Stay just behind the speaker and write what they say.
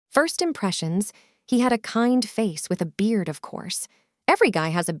First impressions, he had a kind face with a beard, of course. Every guy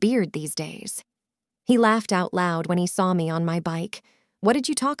has a beard these days. He laughed out loud when he saw me on my bike. What did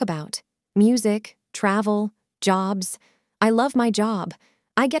you talk about? Music, travel, jobs. I love my job.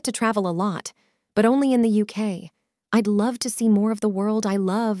 I get to travel a lot, but only in the UK. I'd love to see more of the world. I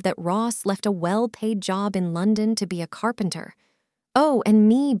love that Ross left a well-paid job in London to be a carpenter. Oh, and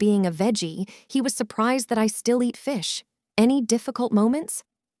me being a veggie, he was surprised that I still eat fish. Any difficult moments?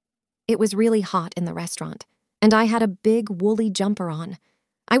 It was really hot in the restaurant, and I had a big woolly jumper on.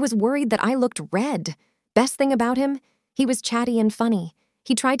 I was worried that I looked red. Best thing about him? He was chatty and funny.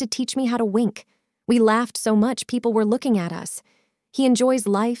 He tried to teach me how to wink. We laughed so much people were looking at us. He enjoys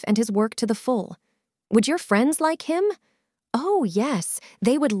life and his work to the full. Would your friends like him? Oh, yes,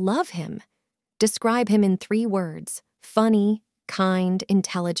 they would love him. Describe him in 3 words. Funny, kind,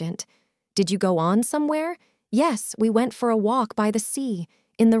 intelligent. Did you go on somewhere? Yes, we went for a walk by the sea,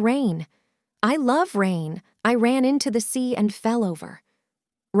 in the rain. I love rain. I ran into the sea and fell over.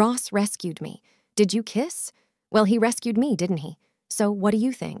 Ross rescued me. Did you kiss? Well, he rescued me, didn't he? So what do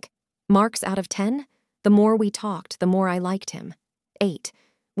you think? Marks out of 10? The more we talked, the more I liked him. 8.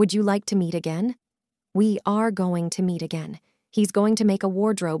 Would you like to meet again? We are going to meet again. He's going to make a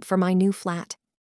wardrobe for my new flat.